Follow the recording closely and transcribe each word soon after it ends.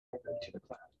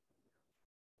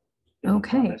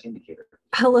Okay.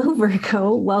 Hello,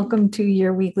 Virgo. Welcome to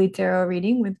your weekly tarot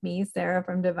reading with me, Sarah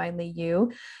from Divinely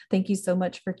You. Thank you so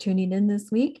much for tuning in this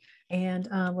week. And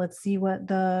let's see what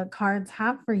the cards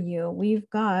have for you. We've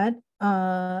got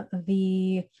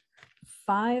the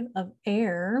Five of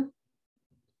Air.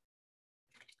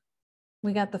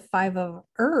 We got the Five of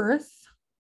Earth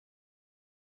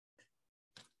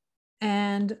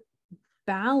and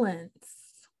Balance.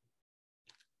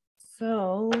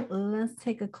 So let's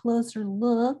take a closer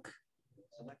look.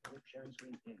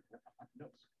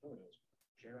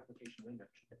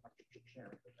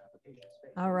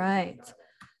 All right.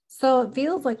 So it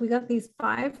feels like we got these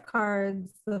five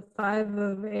cards, the Five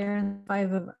of Air and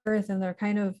Five of Earth, and they're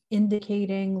kind of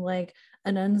indicating like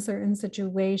an uncertain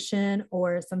situation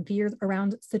or some fears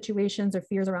around situations or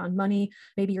fears around money.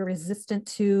 Maybe you're resistant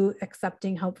to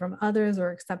accepting help from others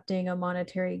or accepting a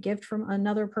monetary gift from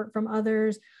from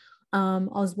others.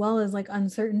 As well as like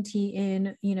uncertainty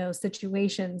in,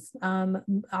 situations.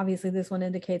 Obviously this one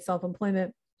indicates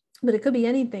self-employment, but it could be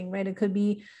anything, right? It could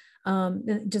be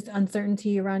just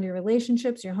uncertainty around your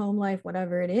relationships, your home life,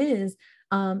 whatever it is.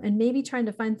 And maybe trying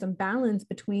to find some balance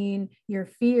between your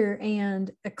fear and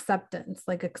acceptance,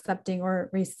 like accepting or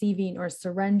receiving or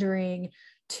surrendering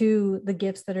to the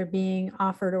gifts that are being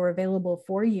offered or available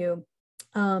for you.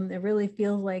 It really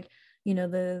feels like,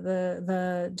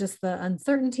 just the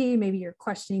uncertainty. Maybe you're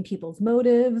questioning people's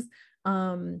motives.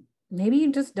 Maybe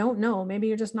you just don't know. Maybe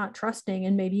you're just not trusting,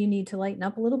 and maybe you need to lighten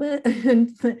up a little bit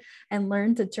and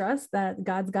learn to trust that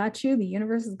God's got you, the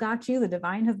universe has got you, the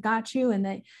divine has got you, and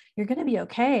that you're going to be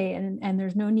okay. And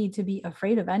there's no need to be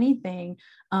afraid of anything.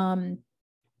 And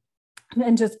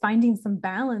just finding some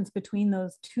balance between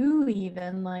those two,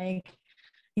 even like,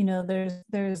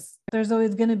 there's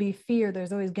always going to be fear.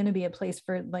 There's always going to be a place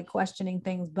for like questioning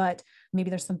things, but maybe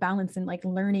there's some balance in like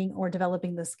learning or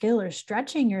developing the skill or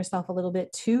stretching yourself a little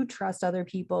bit to trust other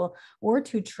people or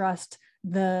to trust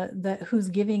the who's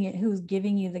giving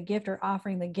you the gift or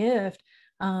offering the gift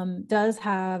does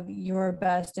have your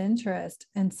best interest.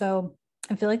 And so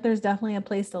I feel like there's definitely a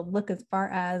place to look as far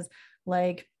as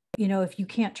like, if you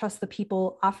can't trust the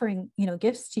people offering,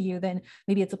 gifts to you, then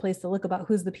maybe it's a place to look about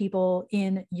who's the people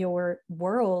in your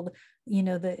world,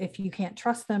 that if you can't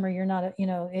trust them or you're not,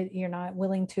 you're not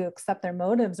willing to accept their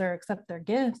motives or accept their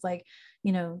gifts, like,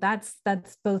 that's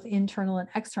both internal and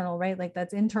external, right? Like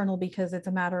that's internal because it's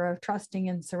a matter of trusting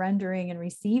and surrendering and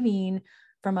receiving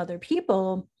from other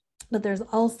people. But there's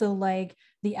also like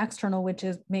the external, which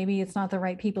is maybe it's not the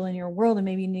right people in your world, and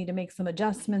maybe you need to make some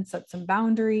adjustments, set some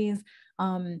boundaries,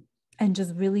 and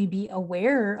just really be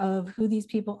aware of who these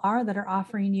people are that are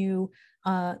offering you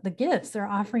the gifts. They're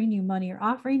offering you money or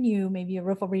offering you maybe a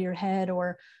roof over your head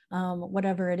or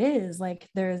whatever it is. Like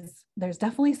there's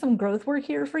definitely some growth work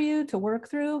here for you to work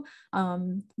through.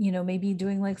 Maybe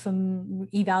doing like some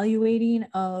evaluating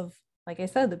of, like I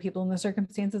said, the people and the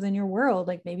circumstances in your world.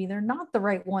 Like maybe they're not the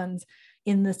right ones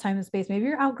in this time and space. Maybe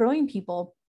you're outgrowing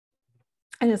people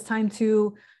and it's time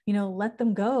to, let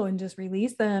them go and just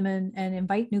release them and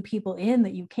invite new people in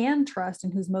that you can trust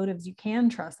and whose motives you can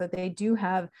trust, that they do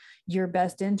have your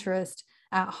best interest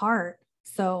at heart.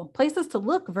 So places to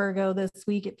look, Virgo, this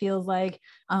week, it feels like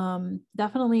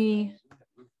definitely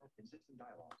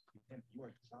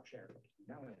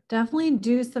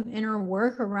do some inner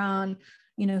work around,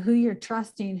 who you're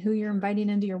trusting, who you're inviting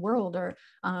into your world, or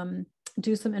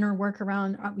do some inner work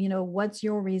around, what's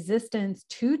your resistance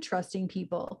to trusting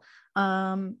people.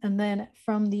 And then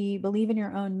from the Believe in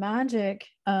Your Own Magic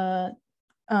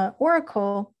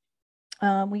Oracle,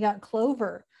 we got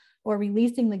Clover, or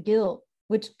releasing the guilt,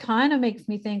 which kind of makes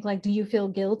me think like, do you feel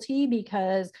guilty?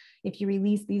 Because if you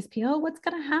release these people, what's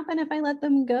going to happen if I let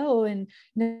them go? And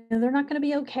they're not going to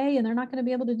be okay. And they're not going to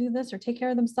be able to do this or take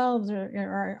care of themselves,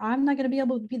 or I'm not going to be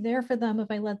able to be there for them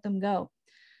if I let them go.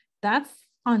 That's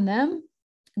on them,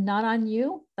 not on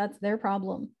you. That's their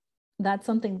problem. That's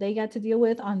something they got to deal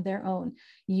with on their own.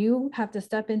 You have to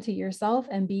step into yourself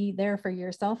and be there for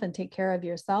yourself and take care of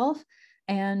yourself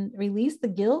and release the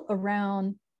guilt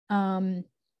around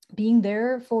being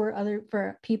there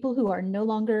for people who are no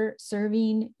longer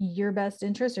serving your best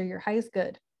interest or your highest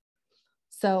good.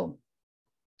 So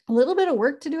a little bit of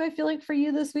work to do, I feel like, for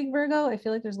you this week, Virgo. I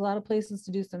feel like there's a lot of places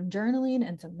to do some journaling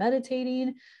and some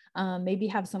meditating, maybe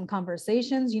have some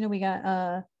conversations. We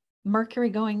got Mercury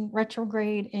going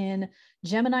retrograde in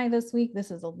Gemini this week.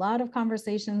 This is a lot of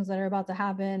conversations that are about to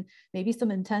happen, maybe some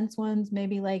intense ones,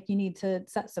 maybe like you need to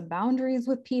set some boundaries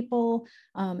with people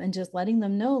and just letting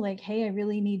them know like, hey, I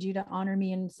really need you to honor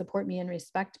me and support me and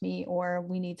respect me, or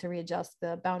we need to readjust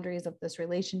the boundaries of this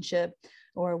relationship.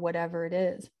 or whatever it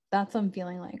is. That's what I'm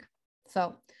feeling like.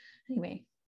 So anyway,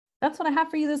 that's what I have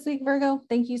for you this week, Virgo.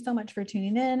 Thank you so much for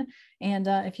tuning in. And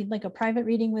if you'd like a private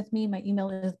reading with me, my email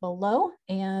is below.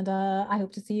 And I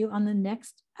hope to see you on the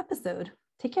next episode.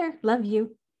 Take care. Love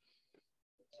you.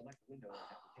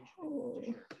 Oh.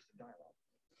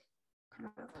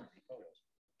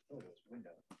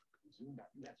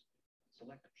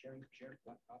 Select sharing, share,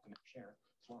 share,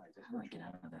 slides. How do I get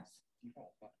out of this?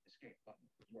 Default button, escape button,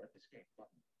 your escape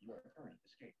button, your current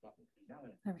escape button. Now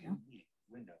there we go.